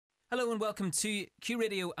Hello and welcome to Q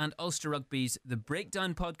Radio and Ulster Rugby's The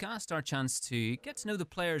Breakdown podcast, our chance to get to know the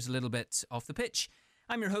players a little bit off the pitch.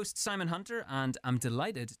 I'm your host, Simon Hunter, and I'm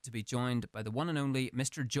delighted to be joined by the one and only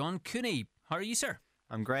Mr. John Cooney. How are you, sir?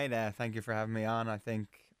 I'm great. Thank you for having me on. I think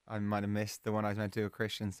I might have missed the one I was meant to do with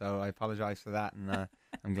Christian, so I apologise for that, and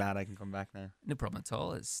I'm glad I can come back now. No problem at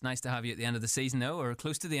all. It's nice to have you at the end of the season, though, or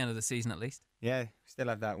close to the end of the season at least. Yeah, we still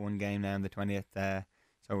have that one game now on the 20th.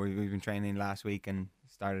 So we've been training last week and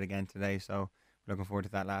started again today, so we're looking forward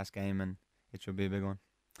to that last game, and it should be a big one.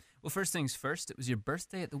 Well, first things first, it was your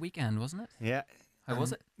birthday at the weekend, wasn't it? Yeah. How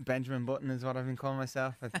was it? Benjamin Button is what I've been calling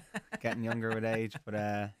myself. Getting younger with age. But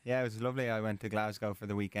yeah, it was lovely. I went to Glasgow for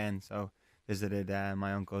the weekend, so visited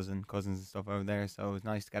my uncles and cousins and stuff over there. So it was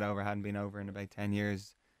nice to get over. I hadn't been over in about 10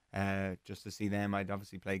 years just to see them. I'd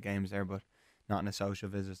obviously played games there, but not on a social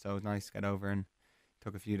visit. So it was nice to get over and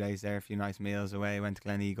took a few days there, a few nice meals away. Went to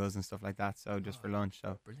Glen Eagles and stuff like that. So just for lunch.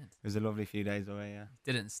 So brilliant. It was a lovely few days away, yeah.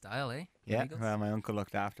 Did it in style, eh? Yeah, well, my uncle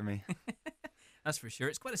looked after me. That's for sure.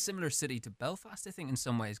 It's quite a similar city to Belfast, I think, in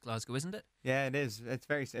some ways, Glasgow, isn't it? Yeah, it is.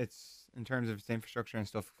 It's in terms of its infrastructure and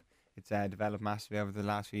stuff, it's developed massively over the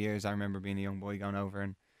last few years. I remember being a young boy going over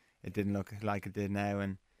and it didn't look like it did now.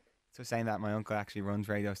 And so saying that, my uncle actually runs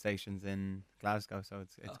radio stations in Glasgow, so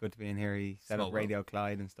it's good to be in here. He set up Radio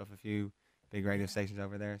Clyde and stuff, a few big radio stations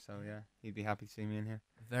over there. So yeah, he'd be happy to see me in here.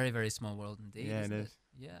 Very, very small world indeed. Yeah, it is. It?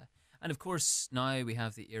 Yeah. And of course, now we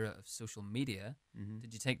have the era of social media. Mm-hmm.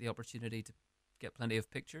 Did you take the opportunity to get plenty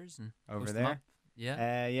of pictures and over post there? them up?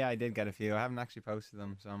 Yeah. Yeah, I did get a few. I haven't actually posted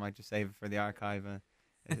them, so I might just save it for the archive.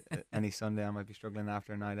 Any Sunday I might be struggling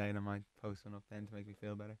after a night out, I might post one up then to make me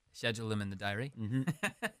feel better. Schedule them in the diary. Mm-hmm.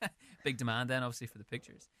 Big demand then, obviously, for the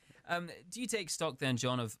pictures. Do you take stock then,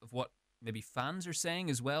 John, of what maybe fans are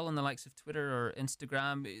saying as well on the likes of Twitter or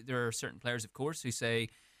Instagram? There are certain players, of course, who say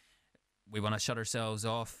we want to shut ourselves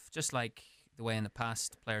off, just like the way in the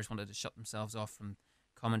past players wanted to shut themselves off from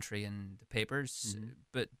commentary and the papers. Mm-hmm.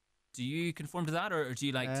 But do you conform to that, or do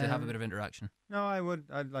you like to have a bit of interaction? No, I would.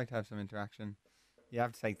 I'd like to have some interaction. You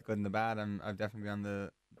have to take the good and the bad, and I've definitely been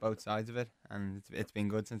on both sides of it, and it's been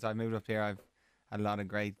good since I moved up here. I've had a lot of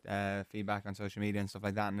great feedback on social media and stuff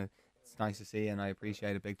like that, and it's nice to see, and I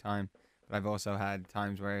appreciate it big time. But I've also had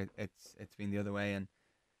times where it's been the other way,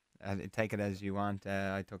 and take it as you want.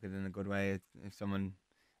 I took it in a good way. If someone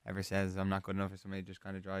ever says I'm not good enough for somebody, it just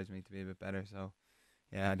kind of drives me to be a bit better. So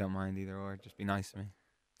yeah, I don't mind either or. Just be nice to me.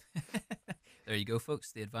 There you go,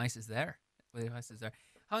 folks. The advice is there. The advice is there.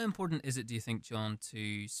 How important is it, do you think, John,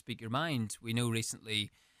 to speak your mind? We know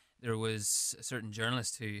recently there was a certain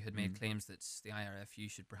journalist who had made claims that the IRFU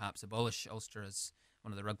should perhaps abolish Ulster as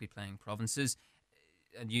one of the rugby playing provinces.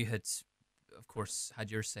 And you had, of course, had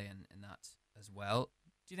your say in that as well.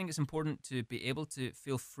 Do you think it's important to be able to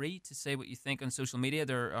feel free to say what you think on social media?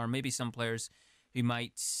 There are maybe some players who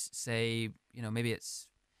might say, maybe it's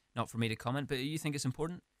not for me to comment, but you think it's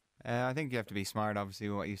important? I think you have to be smart, obviously,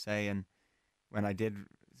 with what you say. And when I did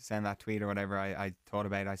send that tweet or whatever, I thought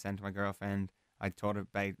about it. I sent to my girlfriend. I thought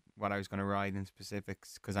about what I was going to write in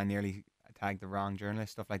specifics because I nearly tagged the wrong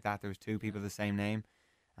journalist, stuff like that. There was two people with the same name.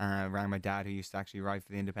 I rang my dad, who used to actually write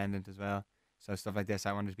for The Independent as well. So stuff like this,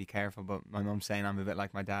 I wanted to be careful. But my mum's saying I'm a bit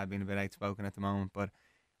like my dad, being a bit outspoken at the moment. But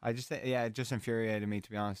I just, it just infuriated me, to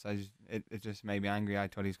be honest. It just made me angry. I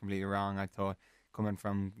thought he was completely wrong. I thought, coming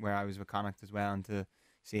from where I was with Connacht as well, and to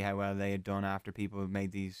see how well they had done after people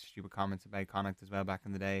made these stupid comments about Connacht as well back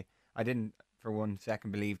in the day. I didn't for 1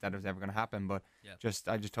 second believe that it was ever going to happen, but I just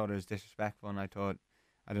thought it was disrespectful, and I thought,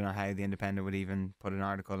 I don't know how The Independent would even put an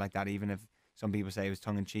article like that, even if some people say it was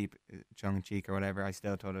tongue-in-cheek or whatever. I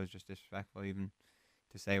still thought it was just disrespectful even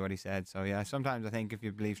to say what he said. So yeah, sometimes I think if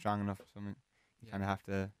you believe strong enough something, you kind of have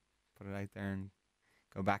to put it out there and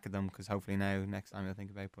go back at them, because hopefully now next time they'll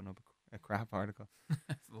think about putting up a crap article.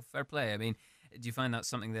 Well, fair play. I mean, do you find that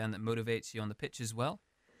something then that motivates you on the pitch as well?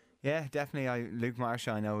 Yeah, definitely. Luke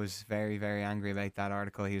Marshall, I know, was very, very angry about that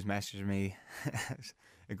article. He was messaging me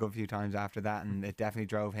a good few times after that, and it definitely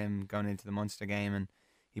drove him going into the Munster game, and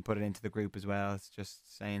he put it into the group as well. It's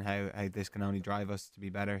just saying how this can only drive us to be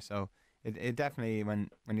better. So it definitely, when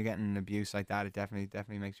you're getting abuse like that, it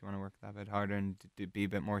definitely makes you want to work that bit harder and to be a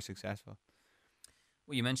bit more successful.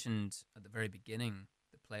 Well, you mentioned at the very beginning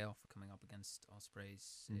the playoff coming up against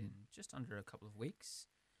Ospreys in just under a couple of weeks.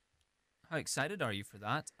 How excited are you for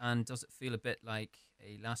that? And does it feel a bit like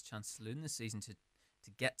a last chance saloon this season to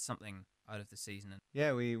get something out of the season?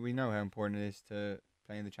 Yeah, we know how important it is to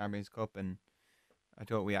play in the Champions Cup, and I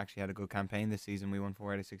thought we actually had a good campaign this season. We won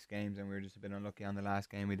 4 out of 6 games, and we were just a bit unlucky on the last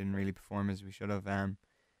game. We didn't really perform as we should have, and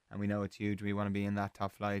we know it's huge. We want to be in that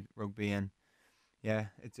top flight rugby, and yeah,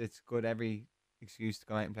 it's good. Every excuse to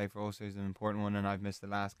go out and play for Ulster is an important one, and I've missed the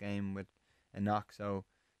last game with a knock. So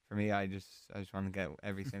for me, I just want to get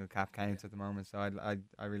every single cap counts at the moment. So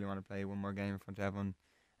I really want to play one more game in front of everyone,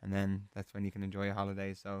 and then that's when you can enjoy your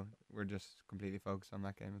holidays. So we're just completely focused on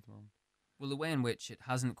that game at the moment. Well, the way in which it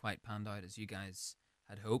hasn't quite panned out as you guys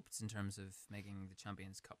had hoped in terms of making the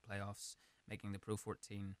Champions Cup playoffs, making the Pro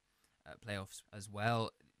 14 playoffs as well.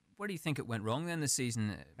 Where do you think it went wrong then this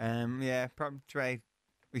season? Yeah, probably Trey.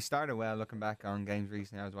 We started well. Looking back on games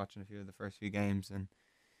recently, I was watching a few of the first few games, and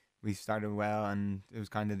we started well, and it was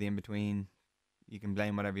kind of the in between. You can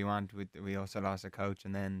blame whatever you want. We also lost our coach,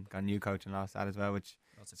 and then got a new coach and lost that as well, which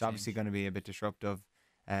is obviously going to be a bit disruptive,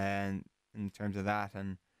 and in terms of that,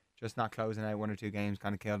 and just not closing out one or two games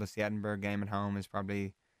kind of killed us. The Edinburgh game at home is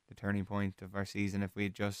probably the turning point of our season. If we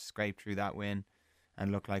had just scraped through that win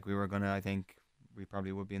and looked like we were going to, I think we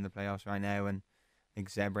probably would be in the playoffs right now. And I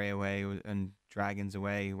think Zebre away and Dragons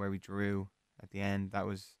away, where we drew at the end, that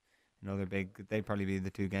was another big. They'd probably be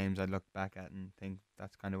the two games I'd look back at and think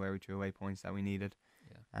that's kind of where we threw away points that we needed.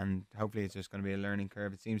 Yeah. And hopefully it's just going to be a learning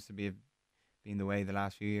curve. It seems to be being the way the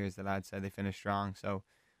last few years. The lads said they finished strong, so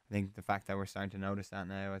I think the fact that we're starting to notice that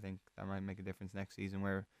now, I think that might make a difference next season,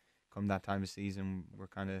 where come that time of season, we're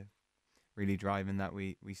kind of really driving that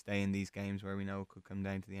we stay in these games where we know it could come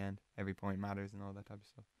down to the end. Every point matters and all that type of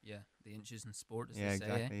stuff. Yeah, the inches in sport, as Yeah, they say.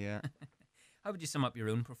 exactly, yeah. How would you sum up your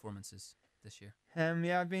own performances this year?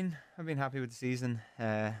 Yeah, I've been happy with the season.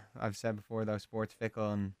 I've said before, though, sport's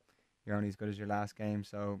fickle and you're only as good as your last game,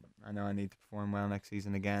 so I know I need to perform well next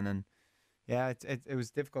season again. And yeah, it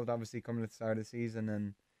was difficult, obviously, coming at the start of the season,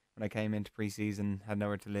 and when I came into pre-season, had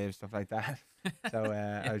nowhere to live, stuff like that. So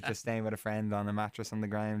I was just staying with a friend on a mattress on the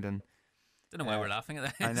ground, and don't know why we're laughing at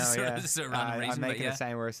that. I know, sort yeah. of, sort of random reason, I'm making it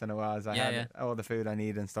sound worse than it was. I had all the food I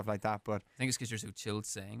need and stuff like that, but I think it's because you're so chilled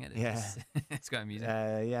saying it. Yeah. It's quite amusing.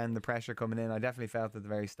 Yeah, and the pressure coming in, I definitely felt at the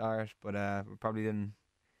very start, but we probably didn't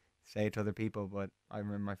say it to other people. But I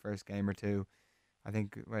remember my first game or two, I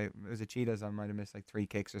think it was a Cheetahs. I might have missed like 3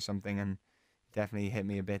 kicks or something, and it definitely hit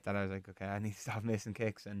me a bit that I was like, okay, I need to stop missing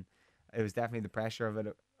kicks. And it was definitely the pressure of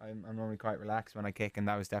it. I'm normally quite relaxed when I kick, and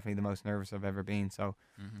that was definitely the most nervous I've ever been. So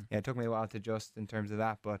yeah, it took me a while to adjust in terms of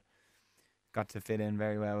that, but got to fit in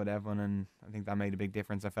very well with everyone, and I think that made a big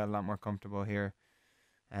difference. I felt a lot more comfortable here,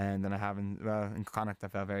 and then I haven't. Well, in Connacht, I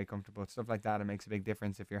felt very comfortable. Stuff like that, it makes a big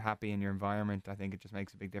difference. If you're happy in your environment, I think it just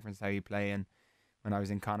makes a big difference how you play. And when I was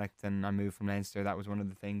in Connacht and I moved from Leinster, that was one of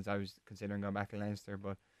the things I was considering going back to Leinster,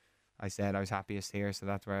 but I said I was happiest here, so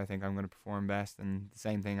that's where I think I'm going to perform best. And the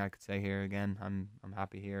same thing I could say here again. I'm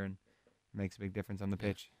happy here, and it makes a big difference on the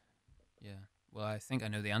pitch. Yeah. Well, I think I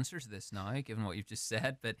know the answer to this now, given what you've just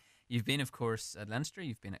said. But you've been, of course, at Leinster,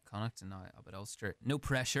 you've been at Connacht, and now up at Ulster. No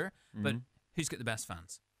pressure, but who's got the best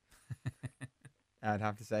fans? I'd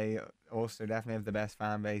have to say Ulster definitely have the best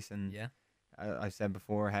fan base, and yeah, I've said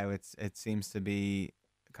before how it seems to be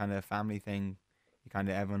kind of a family thing. You kind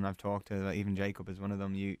of, everyone I've talked to, like even Jacob is one of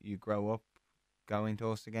them. You grow up going to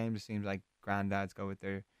Ulster games. It seems like granddads go with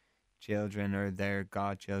their children or their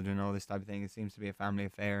godchildren, all this type of thing. It seems to be a family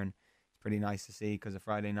affair, and it's pretty nice to see, because a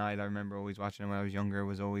Friday night, I remember always watching it when I was younger,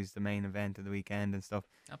 was always the main event of the weekend and stuff.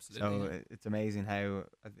 Absolutely. So it's amazing how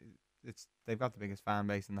they've got the biggest fan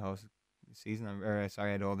base in the whole season, or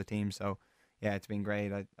sorry, out of all the teams. So yeah, it's been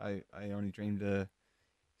great. I only dreamed to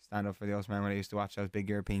stand up for the Ulster when I used to watch those big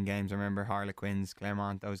European games. I remember Harlequins,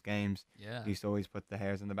 Clermont, those games. Yeah. I used to always put the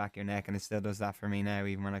hairs on the back of your neck, and it still does that for me now,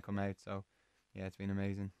 even when I come out. So yeah, it's been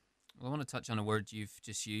amazing. Well, I want to touch on a word you've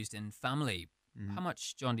just used in family. How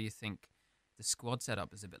much, John, do you think the squad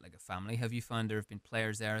setup is a bit like a family? Have you found there have been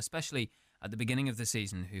players there, especially at the beginning of the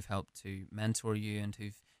season, who've helped to mentor you and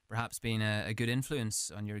who've perhaps been a good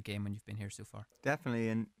influence on your game when you've been here so far? Definitely,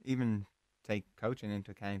 and even take coaching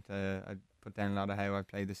into account. I put down a lot of how I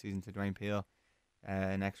played this season to Dwayne Peel,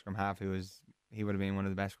 an ex-scrum half he would have been one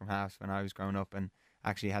of the best scrum halves when I was growing up, and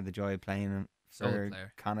actually had the joy of playing for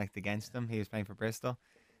Connacht against him. He was playing for Bristol,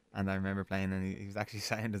 and I remember playing, and he was actually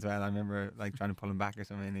sound as well. I remember like trying to pull him back or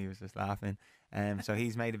something, and he was just laughing. So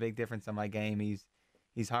he's made a big difference on my game.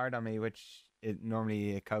 He's hard on me, which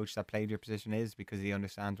normally a coach that played your position is, because he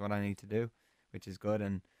understands what I need to do, which is good,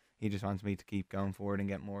 and he just wants me to keep going forward and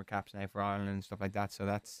get more caps now for Ireland and stuff like that. So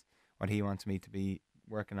that's what he wants me to be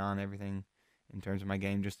working on, everything in terms of my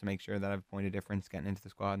game, just to make sure that I have a point of difference getting into the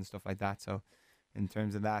squad and stuff like that. So in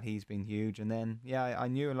terms of that, he's been huge. And then yeah, I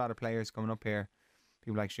knew a lot of players coming up here,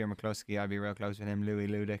 people like Sheer McCluskey. I'd be real close with him. Louis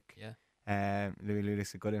Ludick. Yeah. Louis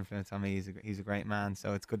Ludick's a good influence on me. He's a great man.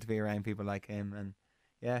 So it's good to be around people like him. And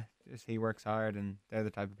yeah, just he works hard, and they're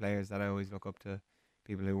the type of players that I always look up to.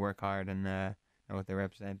 People who work hard and know what they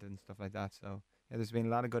represent and stuff like that. So Yeah, there's been a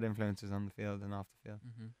lot of good influences on the field and off the field.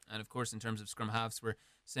 And of course, in terms of scrum halves, we're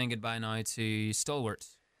saying goodbye now to stalwart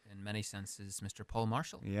in many senses, Mr. Paul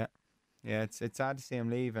Marshall. Yeah, yeah, it's sad to see him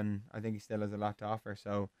leave, and I think he still has a lot to offer.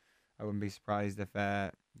 So I wouldn't be surprised if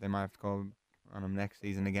they might have to go on him next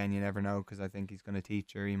season again. You never know, because I think he's going to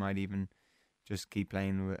teach, or he might even just keep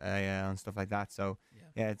playing and stuff like that. So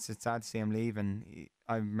yeah, it's sad to see him leave. And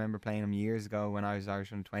I remember playing him years ago when I was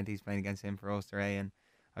Irish under 20s, playing against him for Ulster A, and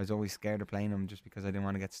I was always scared of playing him just because I didn't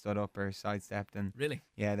want to get stood up or sidestepped. And really,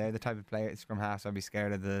 yeah, they're the type of player scrum halves. I'd be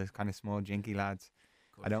scared of the kind of small jinky lads.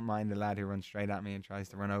 I don't mind the lad who runs straight at me and tries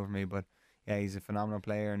to run over me, but yeah, he's a phenomenal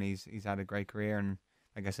player, and he's had a great career. And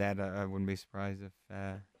like I said, I wouldn't be surprised if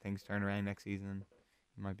things turn around next season and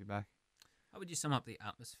he might be back. How would you sum up the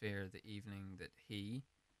atmosphere the evening that he,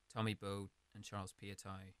 Tommy Bowe, and Charles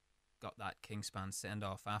Piatow got that Kingspan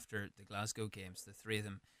send-off after the Glasgow games? The three of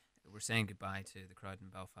them were saying goodbye to the crowd in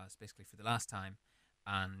Belfast basically for the last time,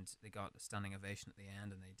 and they got a standing ovation at the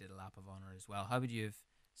end, and they did a lap of honour as well. How would you have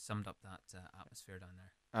summed up that atmosphere down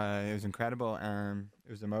there? It was incredible.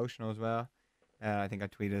 It was emotional as well. I think I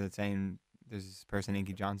tweeted it saying there's this person,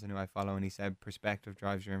 Inky Johnson, who I follow, and he said perspective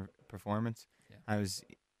drives your performance. Yeah. I was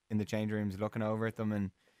in the change rooms looking over at them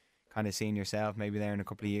and kind of seeing yourself maybe there in a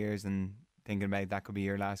couple of years and thinking about that could be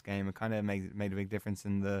your last game. It kind of made a big difference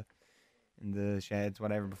in the sheds,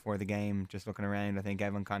 whatever, before the game, just looking around. I think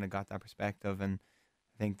everyone kind of got that perspective, and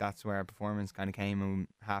I think that's where our performance kind of came. And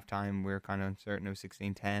half time we were kind of uncertain. It was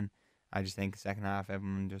 16-10. I just think the second half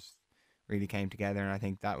everyone just really came together, and I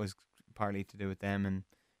think that was partly to do with them and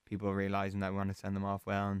people realising that we wanted to send them off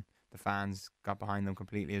well, and the fans got behind them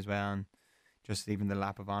completely as well, and just even the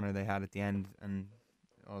lap of honour they had at the end and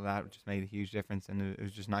all that just made a huge difference. And it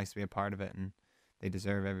was just nice to be a part of it, and they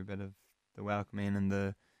deserve every bit of the welcoming and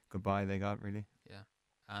the goodbye they got, really. Yeah.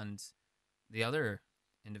 And the other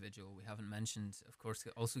individual we haven't mentioned, of course,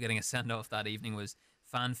 also getting a send-off that evening was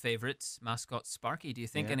fan favourite mascot Sparky. Do you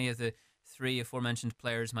think any of the three aforementioned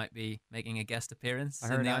players might be making a guest appearance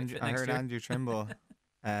in the outfit next year? Andrew Trimble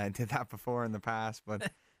did that before in the past,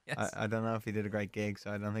 but yes. I don't know if he did a great gig,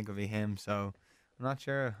 so I don't think it'll be him. So I'm not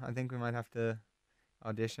sure. I think we might have to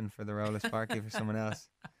audition for the role of Sparky for someone else.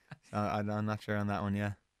 So I'm not sure on that one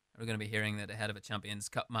yet. We're going to be hearing that ahead of a Champions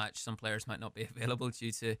Cup match, some players might not be available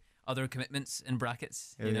due to other commitments in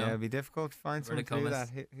brackets. It'd be difficult to find someone to do that.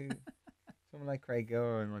 Someone like Craig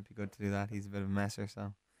Gower might be good to do that. He's a bit of a messer,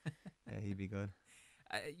 so yeah, he'd be good.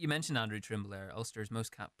 You mentioned Andrew Trimble there, Ulster's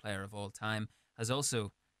most capped player of all time, has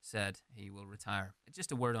also said he will retire.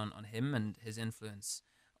 Just a word on him and his influence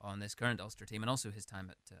on this current Ulster team, and also his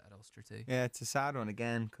time at Ulster too. Yeah, it's a sad one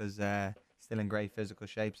again because he's still in great physical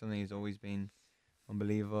shape. Something he's always been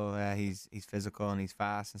unbelievable. He's physical and he's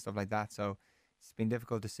fast and stuff like that. So it's been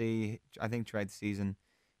difficult to see. I think throughout the season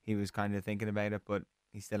he was kind of thinking about it, but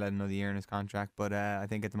he still had another year in his contract. But I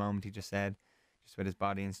think at the moment he just said, just with his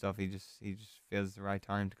body and stuff, he just feels it's the right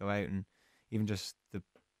time to go out. And even just the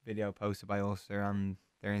video posted by Ulster on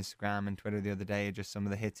their Instagram and Twitter the other day, just some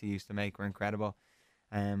of the hits he used to make were incredible.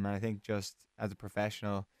 And I think just as a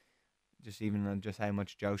professional, just even just how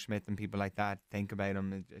much Joe Schmidt and people like that think about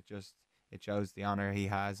him, it shows the honour he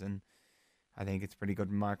has. And I think it's pretty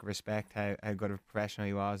good mark of respect how good of a professional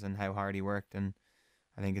he was and how hard he worked. And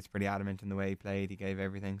I think it's pretty adamant in the way he played. He gave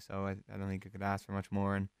everything, so I don't think I could ask for much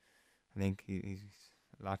more. And I think he's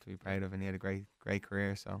a lot to be proud of, and he had a great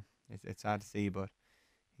career. So it's sad to see, but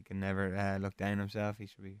he can never look down on himself. He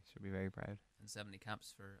should be very proud. And 70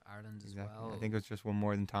 caps for Ireland as well. I think it was just one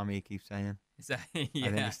more than Tommy, he keeps saying. Is that, yeah.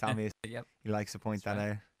 I think it's Tommy. Yep. He likes to point That's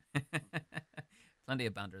that right. out. Plenty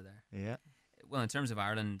of banter there. Yeah. Well, in terms of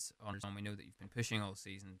Ireland honours, we know that you've been pushing all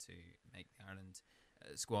season to make the Ireland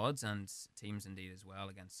squads and teams indeed as well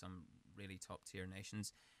against some really top tier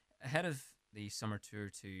nations. Ahead of the summer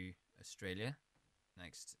tour to Australia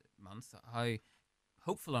next month, how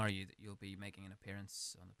hopeful are you that you'll be making an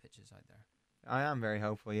appearance on the pitches out there? I am very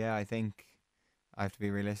hopeful, yeah. I think I have to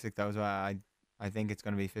be realistic though as well. I think it's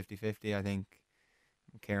going to be 50-50. I think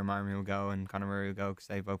Kieran Marmy will go and Conor Murray will go because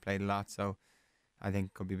they've both played a lot. So I think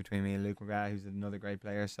it could be between me and Luke McGrath, who's another great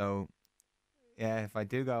player. So yeah, if I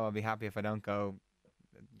do go, I'll be happy. If I don't go,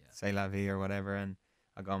 say la vie or whatever, and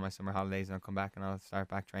I'll go on my summer holidays and I'll come back and I'll start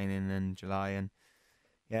back training in July. And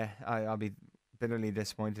yeah, I'll be bitterly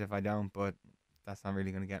disappointed if I don't, but that's not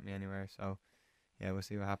really going to get me anywhere. So yeah, we'll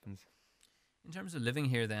see what happens. In terms of living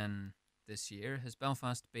here then this year, has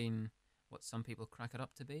Belfast been what some people crack it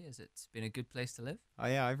up to be? Has it been a good place to live? Oh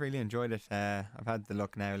yeah, I've really enjoyed it. I've had the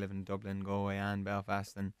luck now living in Dublin, Galway and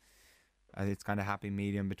Belfast, and it's kind of happy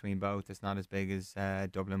medium between both. It's not as big as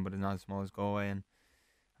Dublin, but it's not as small as Galway, and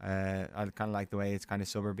I kind of like the way it's kind of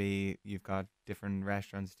suburby. You've got different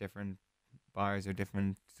restaurants, different bars, or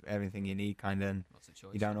different everything you need kind of. And Lots of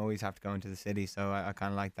choice. you don't always have to go into the city, so I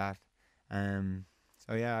kind of like that.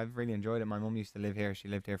 So yeah, I've really enjoyed it. My mum used to live here. She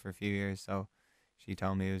lived here for a few years, so she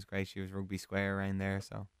told me it was great. She was Rugby Square around there,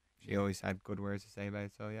 so she always had good words to say about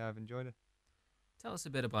it. So yeah, I've enjoyed it. Tell us a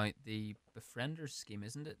bit about the Befrienders scheme,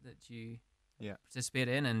 isn't it, that you Yeah. participate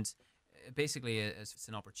in? And basically, it's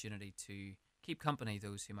an opportunity to keep company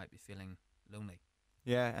those who might be feeling lonely.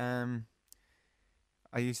 Yeah,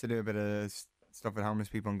 I used to do a bit of stuff with homeless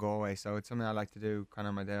people in Galway, so it's something I like to do kind of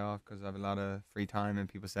on my day off because I have a lot of free time. And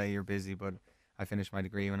people say you're busy, but I finished my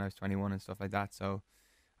degree when I was 21 and stuff like that. So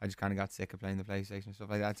I just kind of got sick of playing the PlayStation and stuff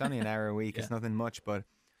like that. It's only an hour a week; Yeah. it's nothing much. But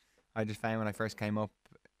I just found when I first came up,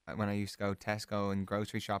 when I used to go Tesco and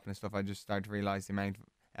grocery shopping and stuff, I just started to realize the amount of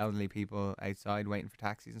elderly people outside waiting for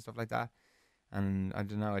taxis and stuff like that. And I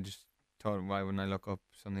don't know, I just thought, why wouldn't I look up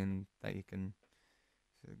something that you can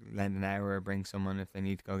lend an hour or bring someone if they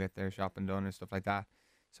need to go get their shopping done or stuff like that.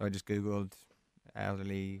 So I just Googled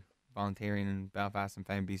elderly volunteering in Belfast and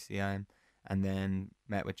found BCM, and then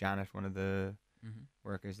met with Janet, one of the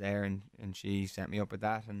workers there, and she set me up with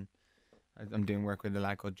that. And I'm doing work with a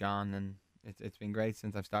lad called John, and it's been great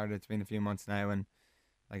since I've started. It's been a few months now, and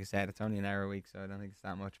like I said, it's only an hour a week, so I don't think it's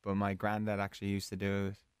that much. But my granddad actually used to do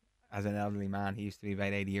it as an elderly man. He used to be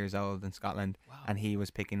about 80 years old in Scotland, Wow. and he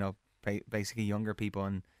was picking up basically younger people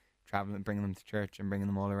and traveling, bringing them to church and bringing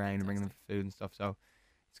them all around and bringing them food and stuff. So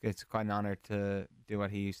it's quite an honor to do what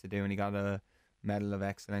he used to do, and he got a Medal of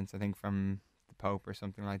Excellence, I think, from the Pope or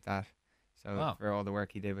something like that. So Wow. for all the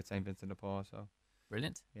work he did with St. Vincent de Paul. So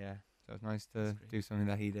Brilliant. yeah, so it's nice That's to great. do something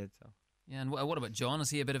that he did. So Yeah, and what about John? Is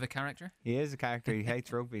he a bit of a character? he is a character. He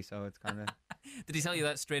hates rugby, so it's kind of Did he tell you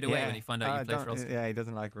that straight away when he found out you played for Ulster? Yeah, he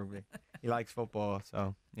doesn't like rugby. He likes football,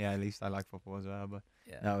 so yeah, at least I like football as well. But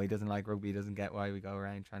Yeah. no, he doesn't like rugby. He doesn't get why we go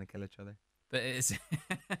around trying to kill each other. But it's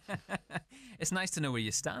it's nice to know where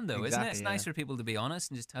you stand, though, isn't it? Exactly, It's yeah. nice for people to be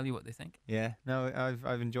honest and just tell you what they think. Yeah, no,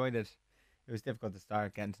 I've enjoyed it. It was difficult to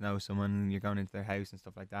start getting to know someone. You're going into their house and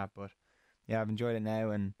stuff like that, but yeah, I've enjoyed it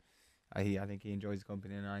now, and I think he enjoys the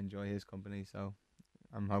company and I enjoy his company. So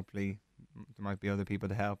I'm hopefully there might be other people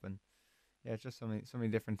to help, and yeah, it's just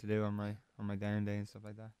something different to do on my down day and stuff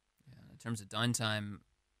like that. Yeah, in terms of downtime,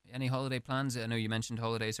 any holiday plans? I know you mentioned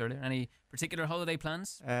holidays earlier. Any particular holiday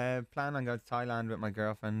plans? Plan on going to Thailand with my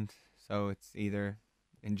girlfriend, so it's either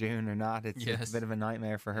in June or not. It's Yes. a bit of a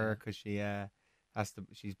nightmare for her Yeah. because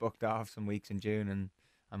she's booked off some weeks in June, and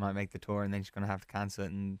I might make the tour and then she's gonna have to cancel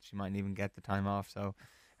it, and she mightn't even get the time off. So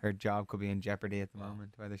her job could be in jeopardy at the Wow.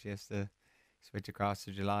 moment, whether she has to switch across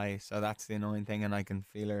to July. So that's the annoying thing, and I can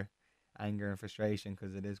feel her anger and frustration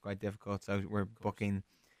because it is quite difficult. So we're booking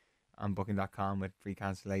on booking.com with free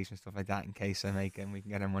cancellation, stuff like that, in case I make it and we can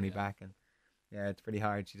get our money Yeah. back. And yeah, it's pretty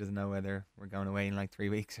hard. She doesn't know whether we're going away in like 3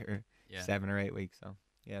 weeks or Yeah, 7 or 8 weeks. So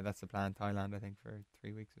yeah, that's the plan. Thailand, I think, for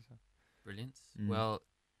 3 weeks or so. brilliant. Mm. Well,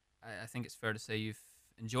 I think it's fair to say you've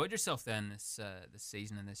enjoyed yourself then this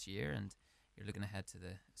season and this year, and you're looking ahead to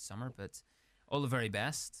the summer. But all the very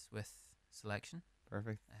best with selection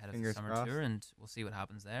Perfect. ahead of Fingers the summer crossed. tour, and we'll see what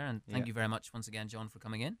happens there. And thank Yeah. you very much once again, John, for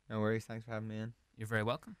coming in. No worries. Thanks for having me in. You're very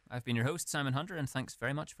welcome. I've been your host, Simon Hunter, and thanks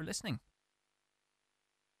very much for listening.